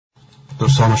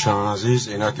دوستان شما عزیز،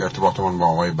 اینک ارتباطمون با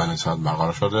آقای بنیصدر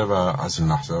برقرار شده و از این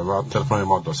لحظه و تلفن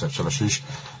ما 2046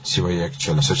 31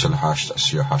 43 48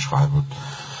 38 خواهد بود.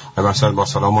 بنیصدر با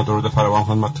سلام و درود فراوان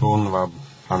خدمتتون و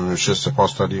همیشه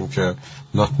سپاس داریم که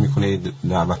لطف میکنید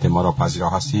دعوت ما را پذیرا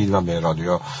هستید و به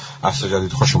رادیو عصر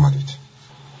جدید خوش اومدید.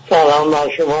 سلام بر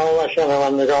شما و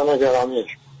شنوندگان گرامی.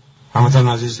 هموطنان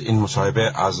عزیز، این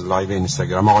مصاحبه از لایو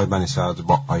اینستاگرام آقای بنیصدر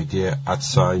با آیدی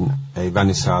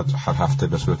 @بنیصدر هر هفته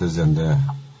به صورت زنده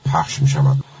پخش می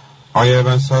شود. آقای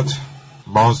بنیصدر،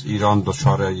 باز ایران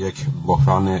دچار یک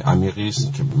بحران عمیقی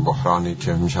است که بحرانی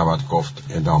که می شود گفت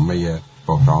ادامه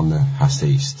بحران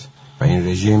هسته‌ای است و این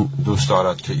رژیم دوست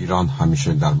دارد که ایران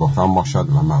همیشه در بحران باشد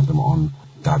و مردم آن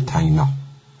در تنگنا.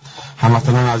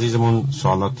 هموطنان عزیزمون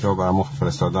سوالات رو برامون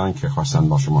فرستادن که خواستن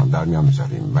با شما در میان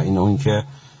بذاریم و این اون که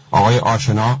آقای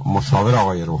آشنا مشاور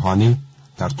آقای روحانی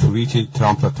در توییتی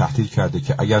ترامپ را تهدید کرده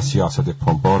که اگر سیاست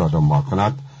پومپئو را دنبال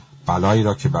کند بلایی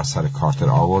را که بر سر کارتر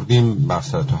آوردیم بر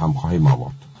سر تو هم خواهیم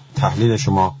آورد. تحلیل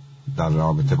شما در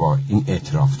رابطه با این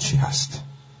اعتراف چی هست؟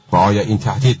 و آیا این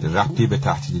تهدید ربطی به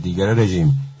تهدید دیگر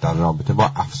رژیم در رابطه با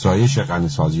افزایش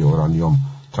غنیسازی اورانیوم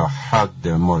تا حد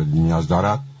مورد نیاز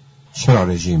دارد؟ چرا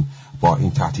رژیم با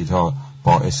این تهدیدها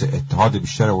باعث اتحاد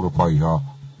بیشتر اروپایی‌ها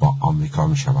با آمریکا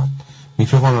می شود؟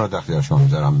 میکروفون را در اختیار شما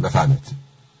می‌ذارم، بفرمایید.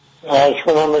 عرض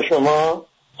کنم به شما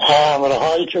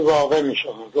امرهایی که واقع میشن،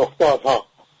 رخدادها،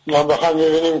 ما بخوایم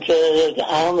ببینیم که یک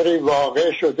امری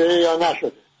واقع شده یا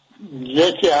نشده.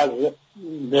 یکی از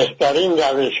بهترین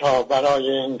روش‌ها برای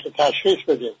اینکه تشخیص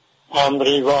بدیم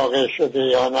امری واقع شده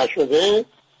یا نشده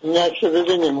اینه که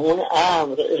ببینیم اون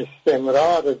امر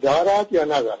استمرار دارد یا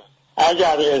ندارد.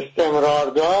 اگر استمرار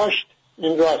داشت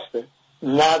این راسته،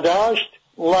 نداشت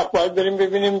اون وقت باید بریم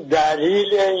ببینیم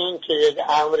دلیل این که یک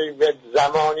امری به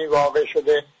زمانی واقع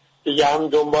شده دیگه هم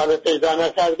دنبال پیدا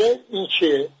نکرده این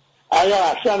چیه؟ آیا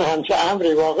اصلا همچه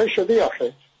امری واقع شده یا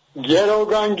خیر؟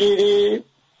 گروگانگیری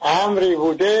امری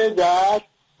بوده در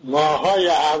ماه‌های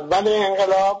اول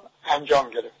انقلاب انجام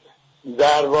گرفته،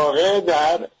 در واقع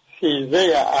در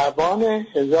 13 آبان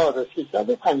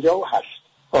 1358.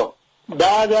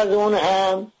 بعد از اون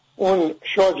هم اون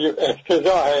شد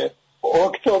افتضاح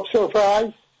اکتبر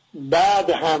سورپرایز، بعد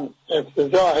هم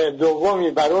افتضاح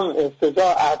دومی بر اون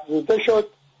افتضاح افزوده شد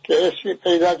که اسمی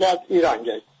پیدا کرد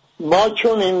ایرانگیت. ما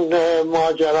چون این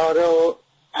ماجرا رو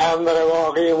امر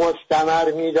واقعی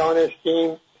مستمر می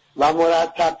دانستیم و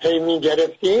مرتب پی می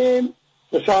گرفتیم،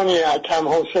 کسانی کم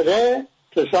حوصله،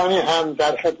 کسانی هم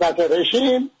در خدمت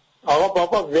رژیم، آقا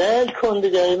بابا ول کن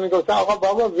دیگه، می گفتن آقا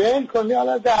بابا ول کن،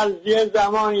 حالا در یه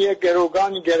زمان یه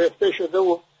گروگانی گرفته شده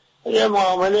و یه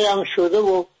معامله هم شده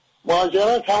و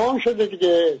ماجرا تمام شده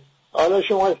دیگه، حالا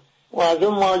شما از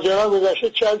اون ماجرا گذشته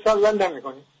 40 سال بند نمی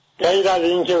کنید. غیر از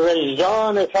این که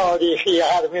وجدان تاریخی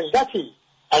هر ملتی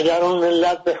اگر اون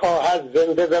ملت بخواهد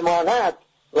زنده بماند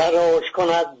و رشد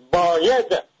کند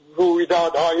باید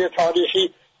رویدادهای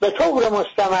تاریخی به طور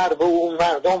مستمر به اون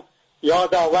مردم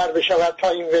یادآور بشود تا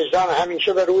این وجدان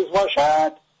همیشه به روز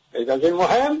باشد. غیر از این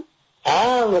مهم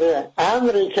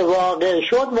امری که واقع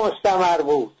شد مستمر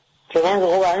بود. چنانکه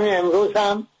خب همین امروز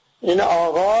هم این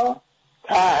آقا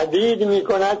تهدید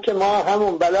میکند که ما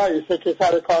همون بلاییست که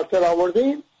سر کارتر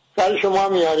آوردیم سر شما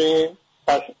میاریم.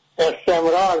 پس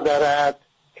استمرار دارد،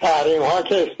 تحریم ها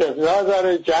که استمرار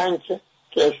داره، جنگ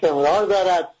که استمرار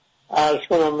دارد. عرض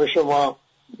کنم به شما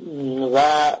و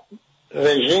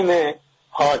رژیم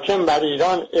حاکم بر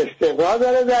ایران استمرار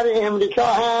داره. در امریکا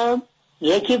هم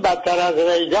یکی بدتر از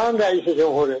ریگان رئیس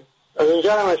جمهوره، از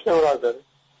اینجا هم استمرار داره.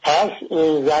 پس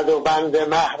این زد و بند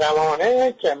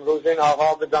محرمانه که امروز این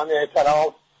آقا بدان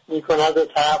اعتراف میکند و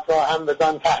طرف را هم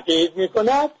بدان تهدید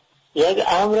میکند یک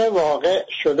امر واقع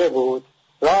شده بود،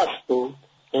 راست بود.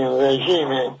 این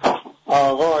رژیم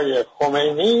آقای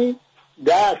خمینی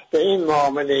دست به این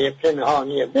معامله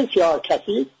پنهانی بسیار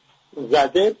کثیف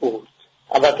زده بود.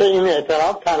 البته این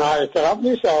اعتراف تنها اعتراف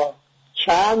نیست،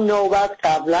 چند نوبت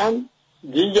قبلا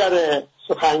دیگر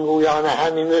سخنگویان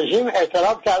همین رژیم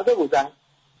اعتراف کرده بودند.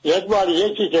 یک بار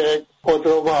یکی که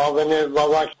خودرو معاون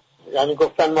واواک، یعنی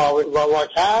گفتن معاون واواک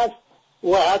هست،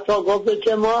 و حتی گفت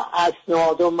که ما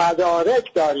اسناد و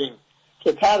مدارک داریم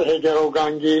که طرح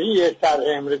گروگانگیری یک طرح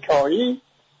امریکایی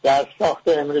در ساخت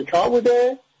امریکا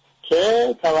بوده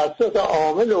که توسط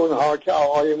عامل اونها که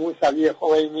آقای موسوی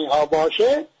خمینی ها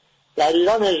باشه در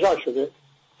ایران اجرا شده.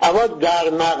 اما در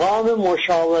مقام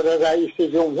مشاور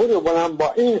رئیس جمهور بلند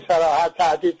با این صراحت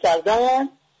تهدید کردن،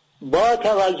 با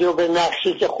توجه به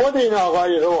نقشی که خود این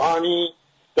آقای روحانی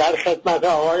در خدمت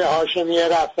آقای هاشمی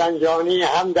رفسنجانی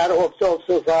هم در اکتبر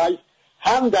سورپرایز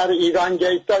هم در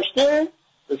ایرانگیت داشته،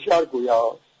 بسیار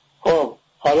گویاست. خب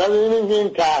حالا ببینیم این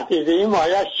تهدید این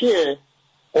مایش چیه؟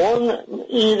 اون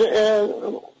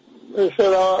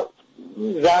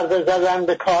ضربه زدن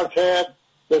به کارتر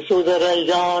به سود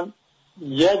ریگان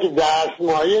یک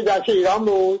دستمایه دست ایران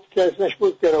بود که اسمش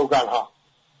بود گروگانها.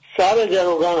 سر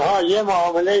گروگانها یه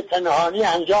معامله پنهانی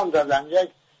انجام دادن، یک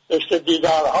عشق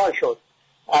دیدارها شد.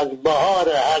 از بهار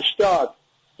 80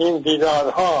 این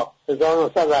دیدارها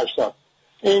 1980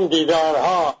 این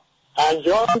دیدارها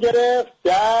انجام گرفت.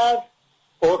 در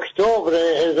اکتبر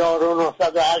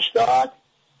 1980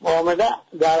 معامله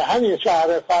در همین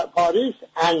شهر پاریس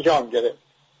انجام گرفت.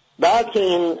 بعد که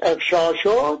این افشا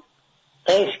شد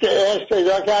اسم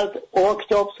پیدا کرد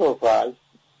اکتبر سورپرایز،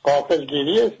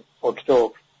 غافلگیری اکتبر.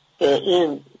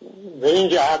 این به این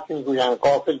جهت میگوین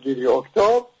غافلگیری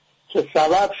اکتبر که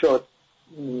سبب شد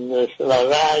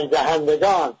رأی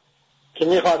دهندگان که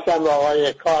میخواستن به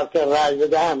آقای کارتر رأی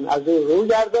بدن از او رو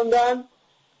گردوندن،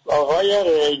 آقای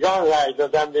ریگان رأی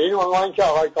دادن به این عنوان که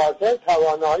آقای کارتر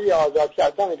توانایی آزاد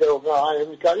کردن گروه‌های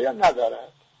امریکایی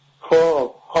ندارد.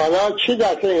 خب حالا چی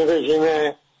دست این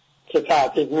رژیمه که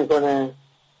تهدید میکنه؟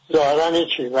 ظاهرا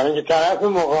چی؟ برای اینکه طرف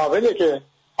مقابله که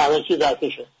همه چی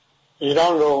دستشه.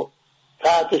 ایران رو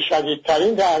تحت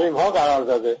شدیدترین تحریم ها قرار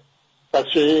داده. پس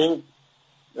این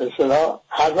مثلا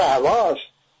حرف هواست.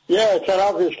 یه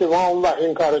اعترافیست که ما اون وقت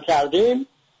این کارو کردیم،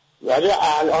 ولی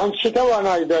الان چی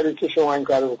توانایی دارید که شما این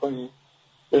کارو بکنید؟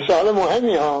 به سوال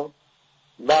مهمی ها.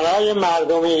 برای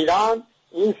مردم ایران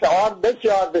این سوال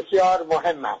بسیار بسیار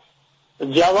مهم است.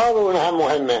 جواب اون هم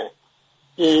مهمه.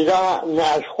 ایران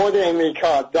از خود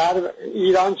امریکا در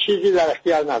ایران چیزی در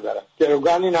اختیار نداره،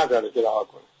 گروگانی نداره که رها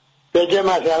کنه. بگه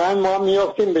مثلا ما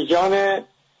میافتیم به جان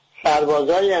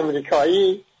سربازای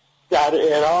امریکایی در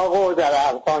عراق و در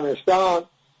افغانستان.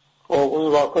 و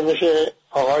اون واکنش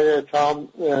آقای ترامپ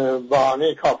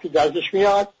بهانه کافی درش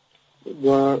میاد.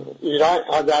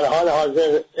 ایران در حال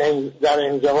حاضر در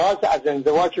انزواج، از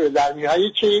انزواج به در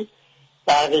میایی چی؟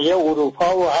 بقیه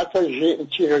اروپا و حتی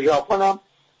چین و ژاپن هم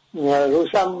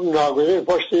روس هم ناگزیر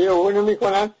پشت اونو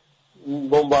میکنن،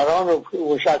 بمباران و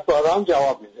موشکباران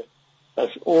جواب میده. پس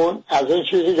اون از این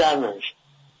چیزی در نمیشه.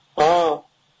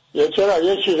 چرا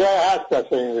یه چیزای هست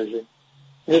دست این رژیم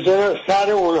میتونه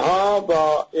سر اونها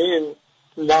با این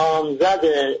نامزد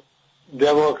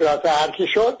دموکرات هرکی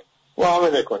شد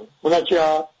معامله کنه. اونا چی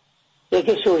ها؟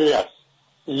 یکی سوریه است،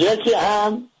 یکی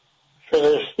هم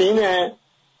فلسطینه،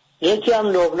 یکی هم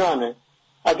لبنانه.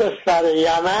 حتی سر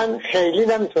یمن خیلی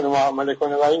نمیتونه معامله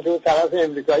کنه و اینکه اون طرف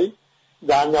امریکایی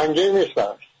دندانگیر نیست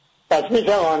براش. پس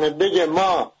میتوانه بگه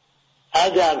ما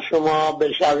اگر شما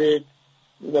بشوید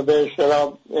به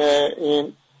اصطلاح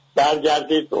این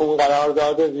برگردید به اون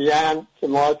قرارداد وین که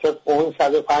ما طبق اون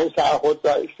 105 تعهد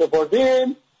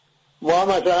سپردیم، ما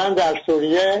مثلا در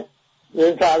سوریه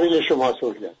این تحویل شما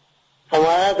سوریه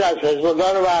حمایت از حزب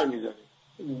الله رو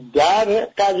برمی‌داریم. در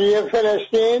قضیه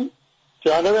فلسطین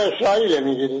جانب اسرائیل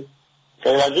میگیریم.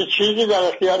 غیر از چیزی در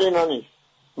اختیار اینا نیست.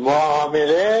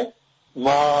 معامله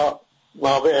ما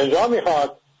به ازا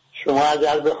میخواد شما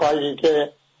اگر بخواهید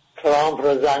که ترامپ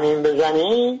رو زمین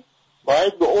بزنی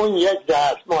باید به اون یک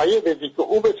دستمایه بدی که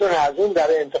او بتونه از اون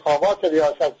در انتخابات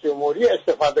ریاست جمهوری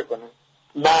استفاده کنه.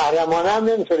 محرمانه هم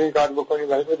نمیتونی این کار بکنی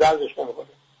ولی به دردش نمیخوره.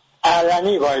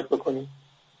 علنی باید بکنی.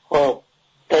 خب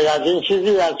غیر از این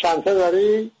چیزی در چنته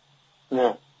داری؟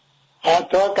 نه.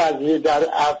 حتی قضیه در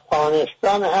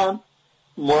افغانستان هم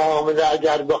معامله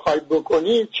اگر بخواید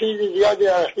بکنی چیزی زیادی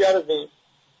در اختیار نیست.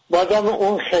 بازم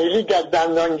اون خیلی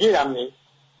دندانگیر هم نیست،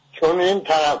 چون این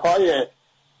طرفای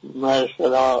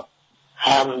مثلا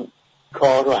هم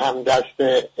کار و هم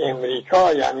دست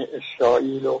امریکا یعنی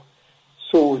اسرائیل و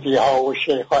سعودی ها و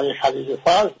شیخ های خلیج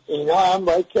فارس اینا هم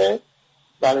باید که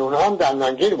برای اونها هم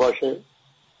دندانگیر باشه.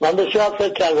 من بسیار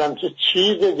فکر کردم که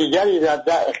چیز دیگری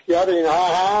در اختیار اینها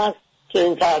هست که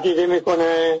این تهدید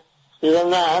میکنه. دیدم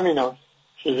نه همین هست،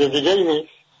 چیز دیگری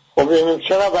نیست. خب این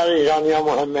چرا برای ایرانی ها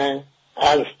مهمه؟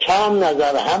 از چند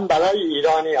نظر هم برای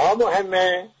ایرانی ها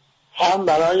مهمه هم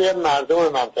برای مردم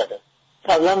منطقه.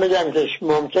 قبلا بگم که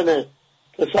ممکنه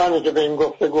کسانی که به این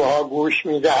گفتگوها گوش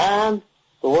میدهند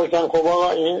بگوشن خب آقا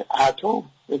این اتم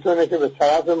میتونه که به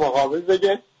طرف مقابل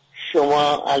بگه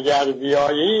شما اگر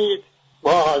بیایید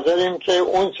ما حاضریم که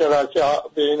اون چرا که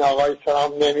به این آقای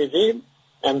ترامپ نمیدیم،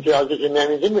 امتیازی که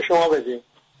نمیدیم به شما بدیم.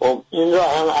 خب این را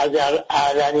هم اگر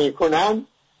علنی کنن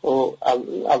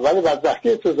اول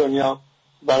بدبختی تو دنیا،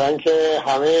 برای اینکه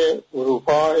همه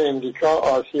اروپا، امریکا،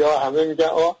 آسیا همه میگن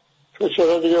تو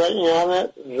چرا دیگه این همه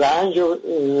رنج و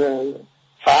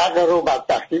فقر رو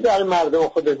بدبختی برای مردم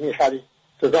خودت میخری،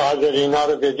 تو حاضر اینا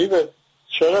رو بدی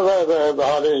چرا به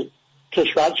حال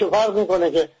کشور چه فرق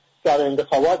میکنه که در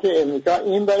انتخابات امریکا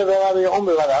این بره یا اون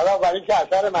بره؟ حالا برای که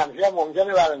اثر منفی هم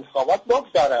ممکنه بر انتخابات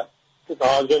بگذاره تو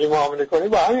حاضری معامله کنی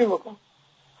با همین بکن.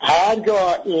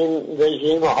 هرگاه این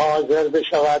رژیم حاضر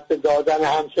بشود به دادن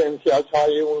همچه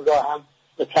امتیازهای اون را هم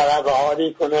به طرف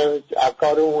حالی کنه،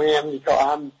 افکار عمومی امریکا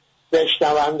هم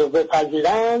بشنوند و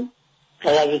بپذیرند،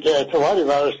 خیلی که اعتباری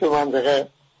براش تو منطقه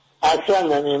اصلا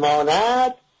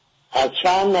نمیماند. از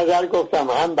چند نظر گفتم،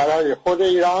 هم برای خود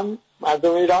ایران،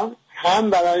 مردم ایران، هم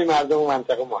برای مردم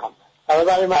منطقه مهمه.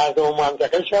 برای مردم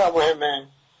منطقه چرا مهمه؟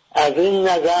 از این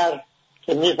نظر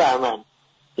که میفهمن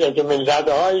یه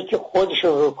ملت‌هایی که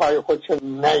خودشون رو پای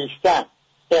خودشون نیستن،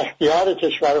 اختیار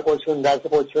کشور خودشون دست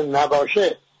خودشون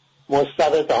نباشه،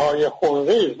 مستبدهای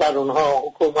خونریز بر اونها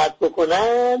حکومت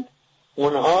بکنند،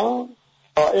 اونها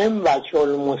دائم وجه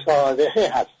المصالحه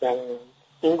هستند.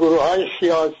 این گروه های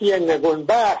سیاسی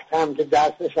نگونبخت هم که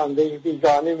دستشان به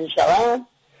بیگانه می شوند،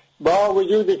 با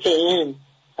وجودی که این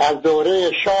از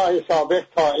دوره شاه سابق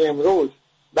تا امروز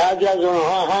بعضی از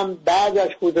اونها هم بعد از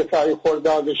کودتای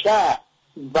خرداد شهر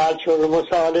وجه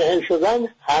المصالحه شدن،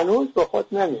 هنوز به خود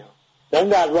نمیاد.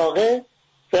 در واقع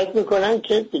فکر میکنن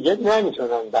که دیگه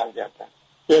نمیتونن برگردن،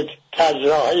 یک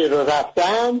کجراهی رو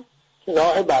رفتن که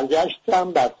راه برگشت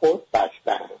هم بر خود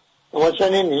بستن. اما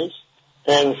چنین نیست.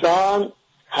 انسان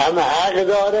هم حق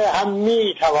داره، هم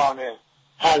میتوانه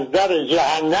از در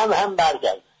جهنم هم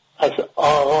برگرده. پس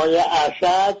آقای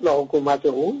اسد و حکومت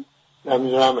اون،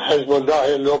 نمیدونم حزب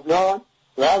الله لبنان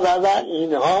و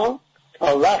اینها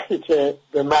تا وقتی که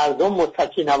به مردم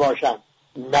متکی نباشند،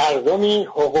 مردمی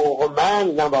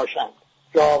حقوقمند نباشند،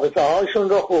 رابطه هاشون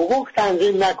رو حقوق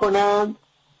تنظیم نکنند،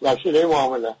 وسیله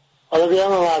معامله. حالا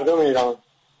بیام مردم ایران.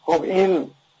 خب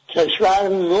این کشور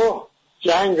 9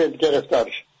 جنگ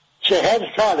گرفتارش، 40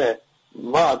 ساله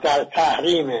ما در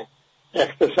تحریم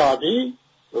اقتصادی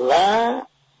و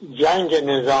جنگ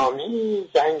نظامی،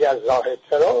 جنگ از راه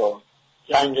ترور،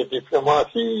 جنگ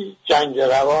دیپلماسی، جنگ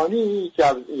روانی،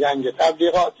 جنگ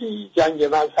تبلیغاتی، جنگ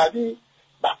مذهبی،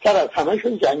 بدتر از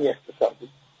همهشون جنگ اقتصادی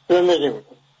زندگی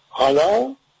میکنه.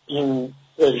 حالا این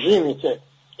رژیمی که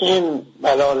این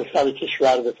بلا سر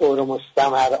کشور به طور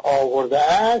مستمر آورده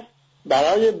است،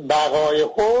 برای بقای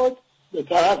خود به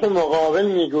طرف مقابل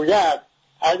میگوید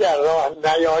اگر راه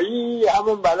نیایی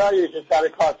همون بلایی که سر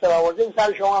کاسر آوردیم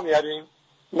سر شما میاریم.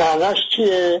 معناش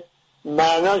چیه؟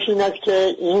 معناش این است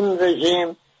که این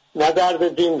رژیم نه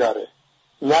درد دین داره،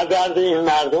 نه درد این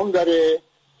مردم داره،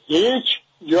 هیچ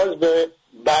جز به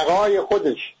بقای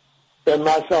خودش به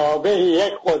مثابه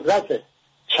یک قدرت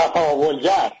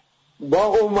چپاولگر با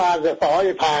اون معرفه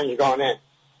های 5گانه: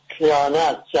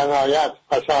 خیانت، جنایت،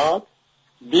 فساد،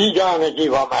 بیگانگی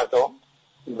با مردم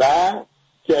و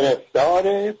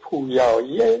گرفتار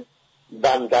پویایی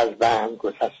بند از بند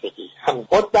گسستگی. هم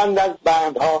خود بند از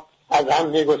بندها از هم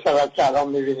میگسرد که الان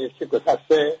میبینید که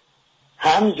گسسته،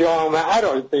 هم جامعه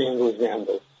را به این روز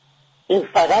میاندازه. این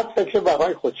فقط فکر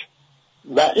بقای خودش.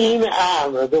 و این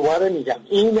امر، دوباره میگم،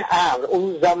 این امر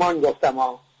اون زمان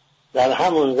گفتم در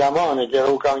همون زمان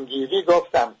گروگانگیری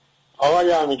گفتم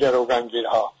آقایان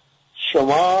گروگانگیرها،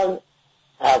 شما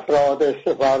افراد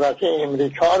سفارت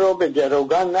امریکا رو به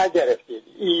گروگان نگرفتید،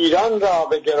 ایران را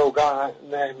به گروگان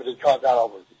امریکا در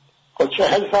آوردید. خب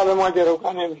 40 سال ما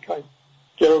گروگان امریکاییم.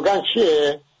 گروگان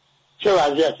چیه؟ چه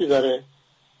وضعیتی داره؟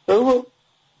 بگو.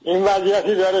 این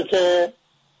وضعیتی داره که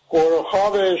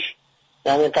خورخوابش،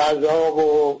 یعنی غذا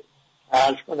و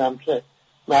عرض کنم که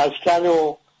مسکن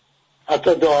و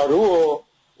حتی دارو و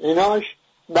ایناش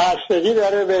بستگی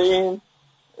داره به این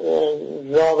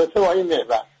رابطه با این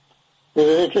محور.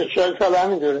 میدونی که 40 سال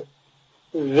همین دوره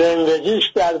زندگیش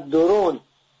در درون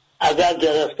اگر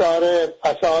گرفتار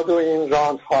فساد و این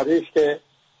رانتخاری است که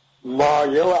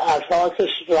مایه و اساسش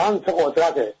رانت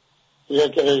قدرته.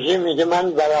 یک رژیم میگه من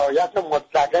ولایت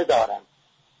مطلقه دارم،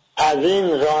 از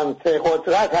این رانت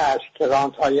قدرت هست که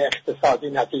رانتهای اقتصادی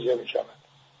نتیجه میشود.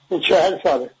 این 40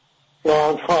 ساله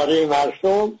رانتخاری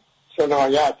مرسوم،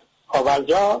 جنایت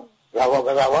آورجا، روا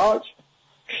به رواج،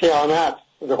 خیانت.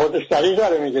 خودش دلیل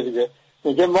داره میگه دیگه،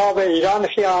 میگه ما به ایران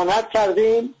خیانت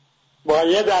کردیم، با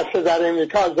یه دسته در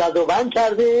امریکا زد و بند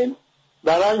کردیم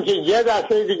برای اینکه یه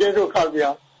دسته دیگه رو کار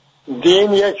بیاد.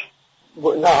 دین یک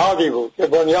نهادی بود، یک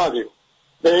بنیادی بود،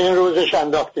 به این روزش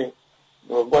انداختیم.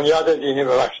 بنیاد دینی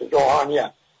ببخشید،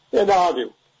 روحانیت یه نهادی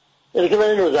بود، یعنی که به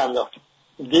این روز انداختیم.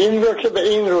 دین رو که به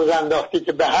این روز انداختی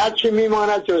که به هر چی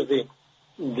میماند جز دین.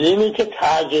 دینی که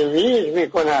تجویز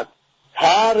میکند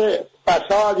هر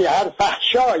فسادی، هر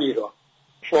فحشایی رو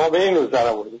شما به این روز در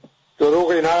آوردید. دروغ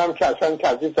اینا هم که اصلا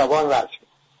کردید زبان رد شد.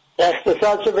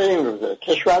 اقتصاد که به این روزه،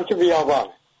 کشور که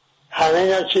بیابانه، همه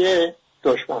اینا چیه؟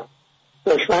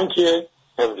 دشمن کیه؟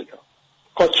 امریکا.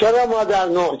 خب چرا ما در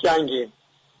 9 جنگیم؟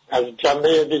 از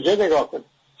جنبه دیگه نگاه کنیم.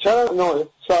 چرا 9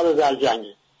 سال در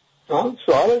جنگیم؟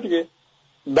 سوال دیگه.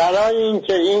 برای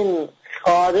اینکه این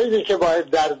خارجی که باید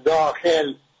در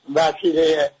داخل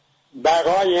وسیله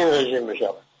بقای این رژیم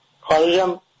بشود،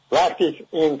 خارجم وقتی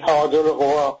این تعادل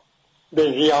قوا به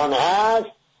زیان هست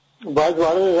باید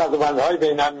وارد زدوبندهای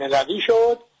بین المللی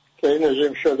شد که این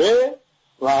رژیم شده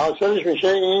و حاصلش میشه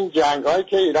این جنگ هایی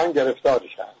که ایران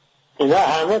گرفتارش هست. اینا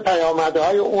همه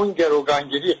پیامدهای اون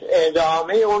گروگانگیری،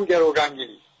 ادامه اون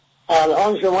گروگانگیری.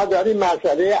 الان شما داری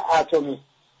مسئله اتمی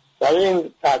برای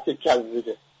این تحقیق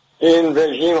کردید. این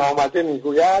رژیم آمده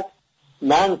میگوید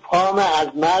من پام از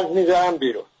مرز میذارم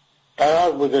بیرون.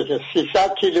 قرار بوده که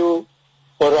 300 کیلو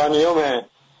اورانیوم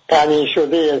غنی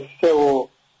شده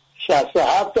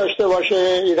 3.67 داشته باشه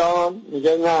ایران،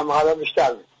 میگه نه حالا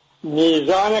بیشتر میده.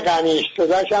 میزان غنی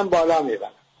شدهش هم بالا میبره.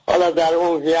 حالا در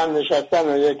اون وین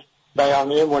نشستن و یک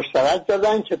بیانیه مشترک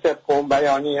دادن که طبق اون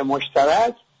بیانیه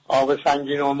مشترک آب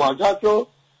سنگین و مازاد رو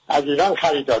از ایران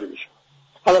خریداری بشه.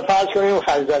 حالا فرض کنیم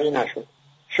خریداری نشد،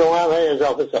 شما هم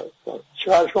اضافه سازی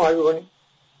چیکار شما بکنید؟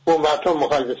 اون وقتا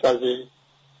مخالف سازی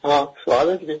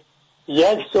سوال دیگه.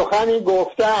 یک سخنی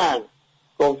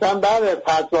گفتن بله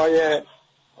فتوای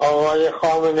آقای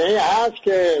خامنه‌ای هست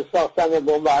که ساختن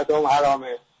بمب اتم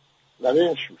حرامه، ولی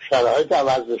این شرایط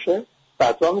عوض بشه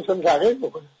فتوا میتونه تغییر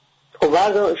بکنه. خب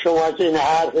بعد شما که این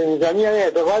حرف میزنی یعنی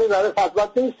اعتباری برای فتوا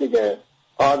نیست دیگه.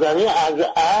 آدمی از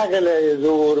عقل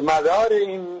زورمدار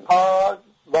این ها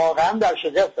واقعا در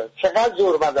شگفته. چقدر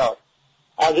زورمدار.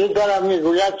 از این طرف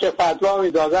میگوید که فتوا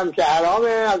میدادم که حرامه،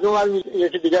 از اون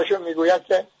یکی دیگه شو میگوید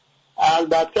که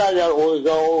البته اگر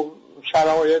اوضاع و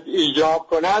شرایط ایجاب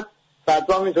کند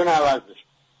فتوا میتونه عوض بشه.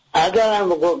 اگرم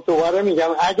دوباره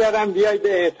میگم اگرم بیای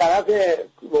به طرف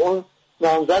اون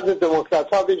نامزد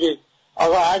دموکرات ها بگید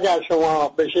آقا اگر شما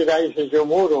بشی رئیس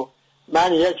جمهور رو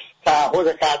من یک تعهد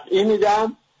قطعی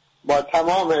میدم با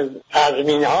تمام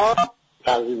تضمین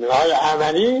های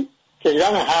عملی که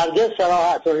ایران هرگز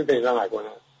سلاح اتمی پیدا نکنه.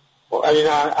 و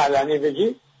اینا علنی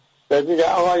بگی بهت میگه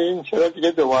آقا این چرا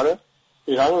دیگه دوباره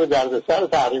ایران رو به دردسر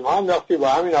تحریم ها انداختی، با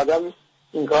همین آدم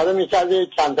این کارو میکردی،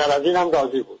 کمتر از این هم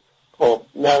راضی بود. خب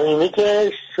اینی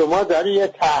که شما داری یه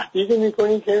تهدیدی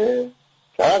میکنی که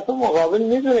طرف مقابل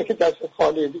میدونه که دست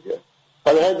خالیه دیگه.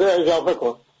 حالا اضافه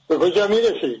کن به کجا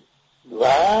میرسی و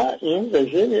این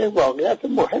رژیم یه واقعیت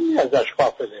مهمی ازش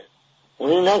غافله.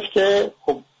 اون این است که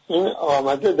خب این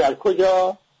آمده در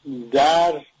کجا؟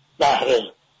 در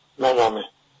بحرین منامه.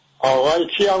 آقای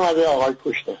کی آمده؟ آقای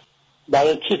کوشنر.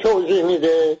 برای کی توضیح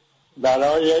میده؟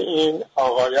 برای این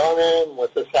آقایان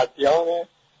متصدیان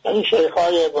یعنی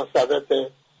شیخای مستبد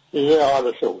چیز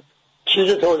آل سعود.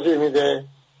 چیز توضیح میده؟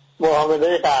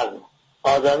 معامله قرن.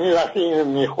 آدمی وقتی اینو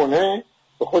میخونه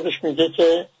به خودش میگه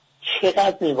که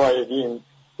چقدر میبایدیم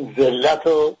ذلت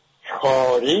و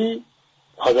خاری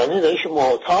آدمی بهش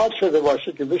معتاد شده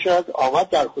باشه که بشه آمد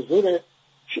در حضور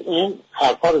این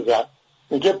حرفا رو زد.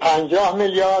 میگه 50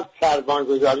 میلیارد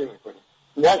سرمایه‌گذاری میکنه،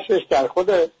 نصفش در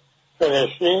خود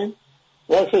فلسطین،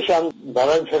 نصفش هم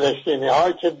برای فلسطینی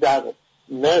هایی که در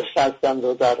مصر هستند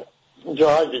و در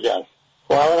جاهای دیگه هست.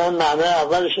 و اولا معنی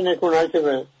اولش اینه که اونایی که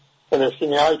به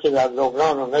فلسطینی هایی که در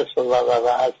لبنان و مصر و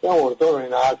هستن اردن و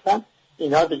اینا هستن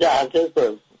اینا دیگه هرگز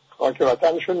به خاک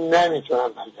وطنشون نمیتونن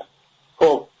برگردن.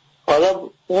 خب حالا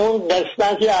اون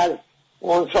قسمتی از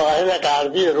اون ساحل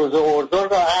غربی روز اردن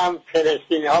رو هم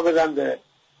فلسطینی ها بدن به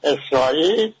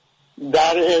اسرائیل،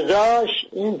 در ازاش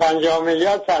این 50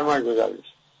 میلیارد سرمایه گذاری،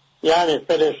 یعنی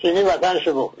فلسطینی وطنش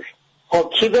رو بخوشه.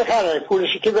 خب کی بخره؟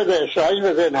 پولشی کی بده؟ اسرائیل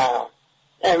بده؟ نه.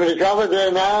 امریکا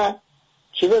بده؟ نه.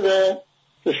 کی بده؟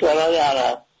 کشورهای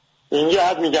عرب. اینجا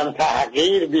حد میگم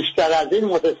تحقیر بیشتر از این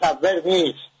متصور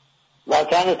نیست.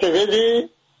 وطن بدی،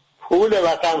 پول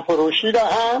وطن فروشی را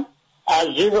هم از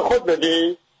جیب خود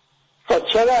بدی. خب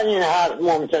چرا این حرف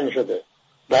ممکن شده؟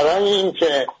 برای این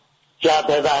که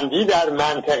جبهه بندی در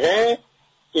منطقه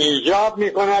ایجاب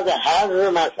میکند حل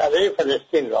مسئله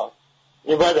فلسطین را.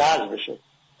 این باید حل بشه.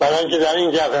 برای اینکه در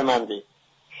این جبهه بندی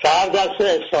سر دست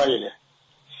اسرائیل،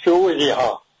 سعودی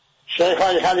ها، شیخ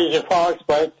های خلیج فارس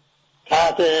باید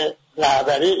تحت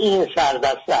رهبری این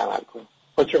سردسته عمل کنه.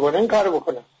 خب چگونه این کارو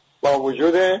بکنه؟ با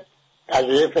وجود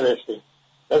قضیه فلسطین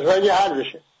از باید حل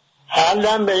بشه.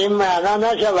 حلم به این معنا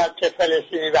نشود که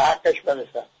فلسطینی به حقش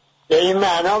برسد، به این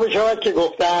معنا بشود که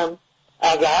گفتم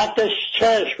از حقش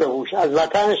چشم بپوش، از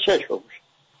وطنش چشم بپوش.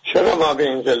 چرا ما به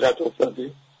این ذلت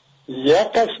افتادیم؟ یک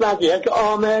قسمت، یک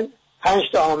عامل، 5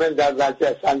 تا عامل در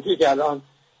وضعیت سنتی که الان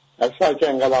از سایت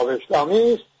انقلاب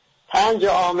اسلامی است، 5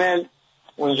 عامل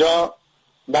اونجا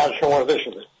برشمرده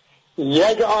شده.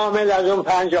 یک عامل از اون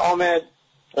 5 عامل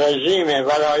رژیم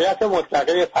ولایت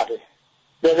مطلقه فقیه.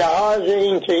 به لحاظ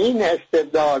این که این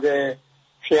استبداد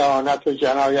خیانت و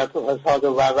جنایت و فساد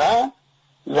و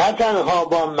نه تنها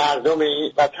با مردم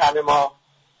وطن ما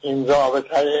این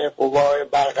رابطه قوای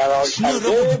برقرار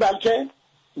کرده، بلکه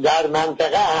در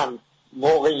منطقه هم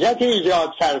موقعیت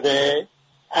ایجاد کرده.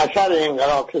 اثر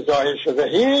انقلاب که ظاهر شده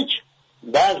هیچ،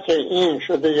 بلکه این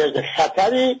شده یک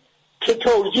خطری که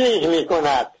توجیه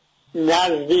میکند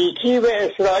نزدیکی به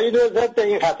اسرائیل رو ضد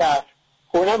این خطر.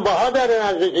 اونم باها داره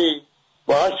نزدیکی.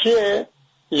 باها چیه؟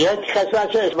 یک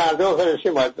قسمت مردم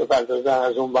فلسطین باید بپردازن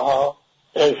از اون باها.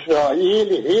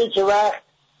 اسرائیل هیچ وقت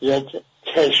یک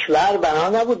کشور بنا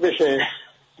نبود بشه،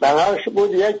 بناش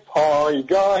بود یک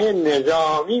پایگاه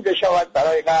نظامی بشود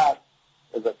برای غرب.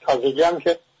 تازگی هم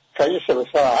که خیلی به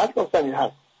صراحت گفتن این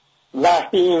هست.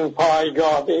 وقتی این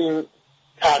پایگاه به این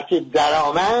ترتیب در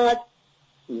آمد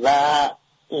و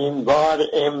این بار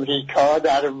امریکا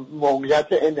در موقعیت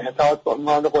انحطاط به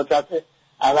عنوان قدرت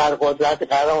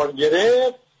ابرقدرت قرار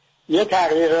گرفت، یه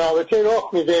تغییر رابطه رخ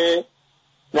میده.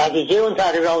 نتیجه اون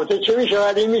تغییر رابطه چه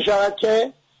میشود؟ این میشود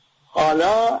که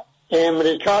حالا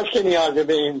امریکاست که نیاز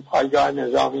به این پایگاه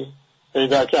نظامی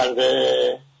پیدا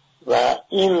کرده و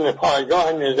این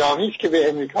پایگاه نظامی است که به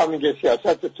امریکا میگه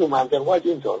سیاست تو منطقه باید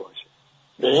اینطور باشه.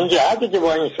 به این جهتی که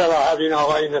با این صراحت این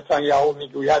آقای نتانیاهو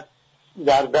میگوید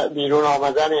در بیرون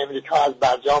آمدن امریکا از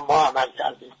برجام ما عمل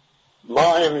کردیم،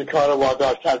 ما امریکا رو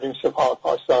وادار کردیم سپاه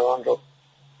پاسداران رو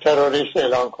تروریست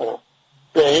اعلان کنن.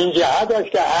 به این جهت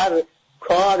است که هر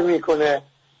کار میکنه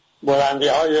بلندی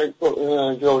های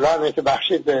جولانه که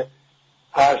بخشید به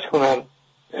عرض کنن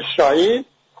اسرائیل.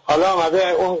 حالا آمده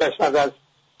اون قسمت از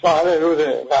ساحل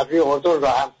رود غربی اردن رو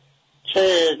هم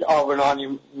که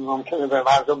آورانی ممکنه به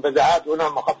مردم بدهد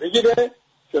اونم مخواد بگیره،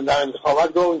 چون در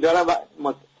انتخابات گفت اونجا رو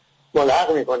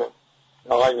ملحق میکنه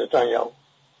آقای نتانیاهو.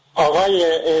 آقای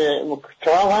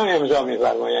ترامپ هم امضا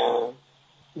میفرمایند.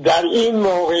 در این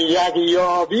موقعیت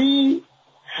یابی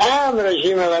هم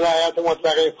رژیم ولایت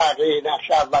مطلقه فقیه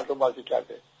نقش اول رو بازی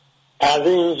کرده. از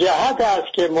این جهت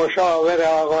است که مشاور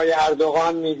آقای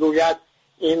اردوغان میگوید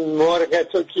این مرغ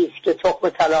تو کیست که تخم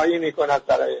طلایی میکند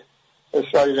برای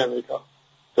اسرائیل امریکا.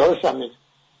 درست هم میگه.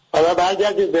 حالا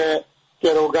برگردید به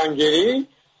گروگانگیری،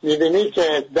 میبینید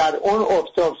که در اون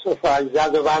اکتبر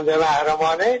زد و بند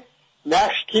محرمانه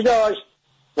نقش کی داشت؟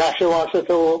 نقش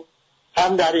واسطه.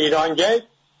 هم در ایران گیت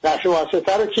نقش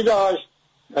واسطه رو کی داشت؟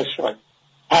 اسرائیل.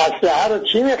 اسلحه رو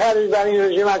کی میخرید برای این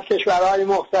رژیم از کشورهای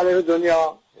مختلف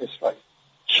دنیا؟ اسرائیل.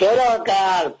 چرا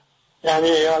غرب یعنی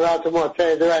ایالات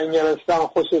متحده و انگلستان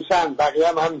خصوصا، بقیه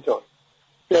هم همینطور،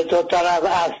 به تو طرف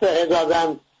اسلحه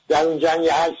دادن در اون جنگ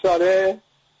 8 ساله؟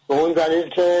 به اون دلیل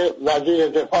که وزیر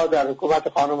دفاع در حکومت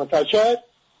خانم تاچر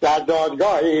در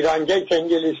دادگاه ایران گیت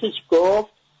انگلیسی گفت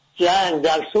جنگ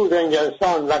در سود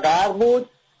انگلستان و غرب بود،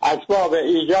 اسباب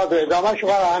ایجاد و ادامهش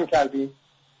فراهم کردیم.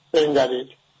 به این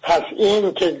دلیل پس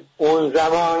این که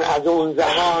از اون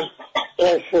زمان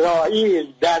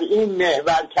اسرائیل در این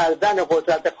محور کردن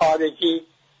قدرت خارجی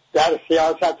در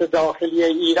سیاست داخلی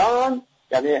ایران،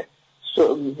 یعنی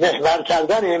محور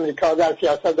کردن امریکا در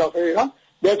سیاست داخلی ایران،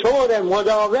 به طور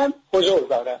مداوم حضور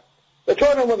داره. به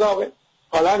طور مداوم.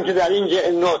 حالا هم که در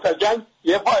این نقطه جنگ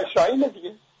یه پا اسرائیل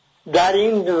دیگه. در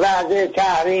این وضع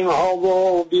تحریم ها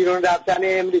و بیرون رفتن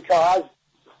امریکا از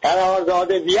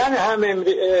قرارداد وین هم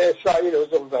اسرائیل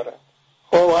حضور داره.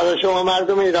 خب حالا شما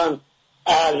مردم ایران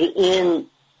از این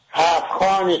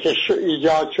افغانی که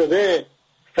ایجاد شده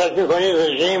فکر میکنید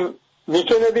رژیم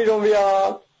میتونه بیرون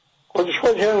بیاد؟ خودش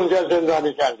اونجا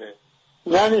زندانی کرده.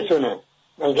 نمیتونه.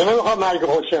 من که نمیخوام مرگ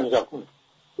خودش امضا کنه.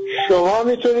 شما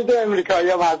میتونید و امریکا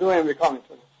یا مردم امریکا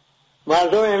میتونه.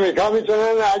 مردم امریکا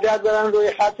میتونن اگر برن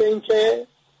روی خط این که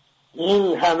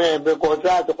این همه به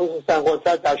قدرت، خصوصا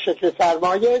قدرت در شکل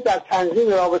سرمایه، در تنظیم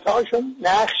رابطه هاشون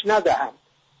نقش ندهند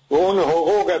و اون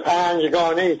حقوق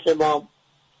پنجگانه‌ای که ما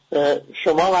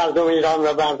شما مردم ایران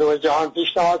و مردم جهان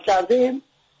پیشنهاد کردیم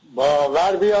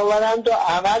باور بیاورند و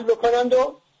عمل بکنند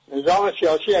و نظام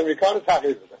سیاسی امریکا رو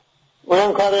تغییر بدن.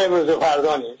 اونم کار امروز و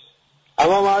فردا نیست.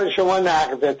 اما ما شما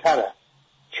نقده تره،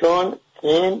 چون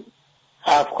این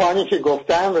افغانی که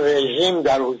گفتم رژیم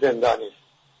در او زندانی است.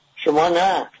 شما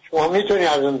نه، شما میتونی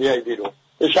از اون بیای بیرون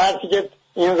به شرطی که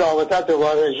این رابطه تو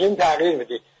با رژیم تغییر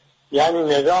بدی، یعنی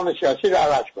نظام سیاسی رو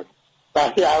عوض کنی.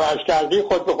 وقتی عوض کردی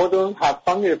خود به خود اون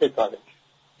افغان میره به کاره.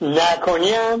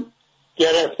 نکنی هم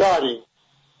گرفتاری.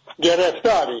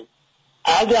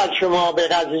 اگر شما به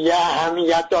قضیه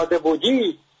اهمیت داده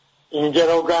بودی، این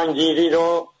گروگانگیری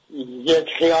رو یک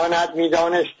خیانت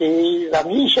میدانستی و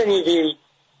میشنیدی،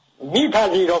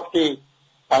 میپذیرفتی.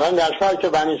 الان در سایت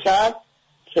بنیصدر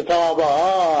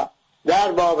کتابها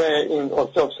در باب این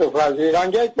اکتبر از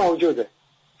ایران گیت موجوده.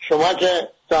 شما که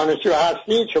دانشجو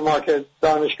هستید، شما که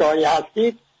دانشگاهی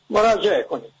هستید، مراجعه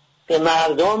کنید. به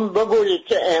مردم بگویید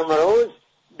که امروز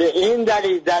به این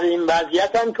دلیل در این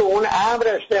وضعیتن که اون امر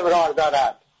استمرار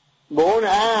دارد. به اون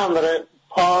امر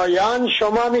پایان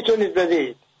شما میتونید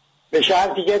بدید به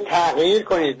شرطی که تغییر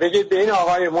کنید، بگید به این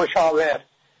آقای مشاور،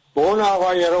 به اون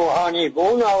آقای روحانی، به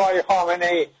اون آقای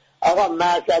خامنه‌ای، آقا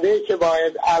مسئله‌ای که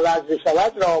باید عوض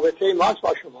بشود رابطه ماست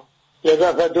با شما. یه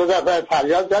دفعه دو دفعه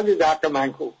فریاد زدید حق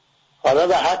من کو، حالا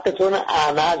به حقتون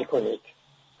عمل کنید،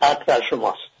 حق در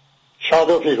شماست. شاد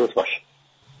و پیروز باشید.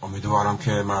 امیدوارم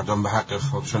که مردم به حق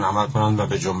خودشون عمل کنند و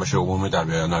به جنبش عمومی در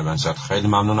بیان آقای بنیصدر. خیلی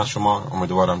ممنون از شما.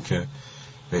 امیدوارم که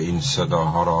به این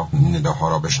صداها را، نداها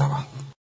را بشنوند.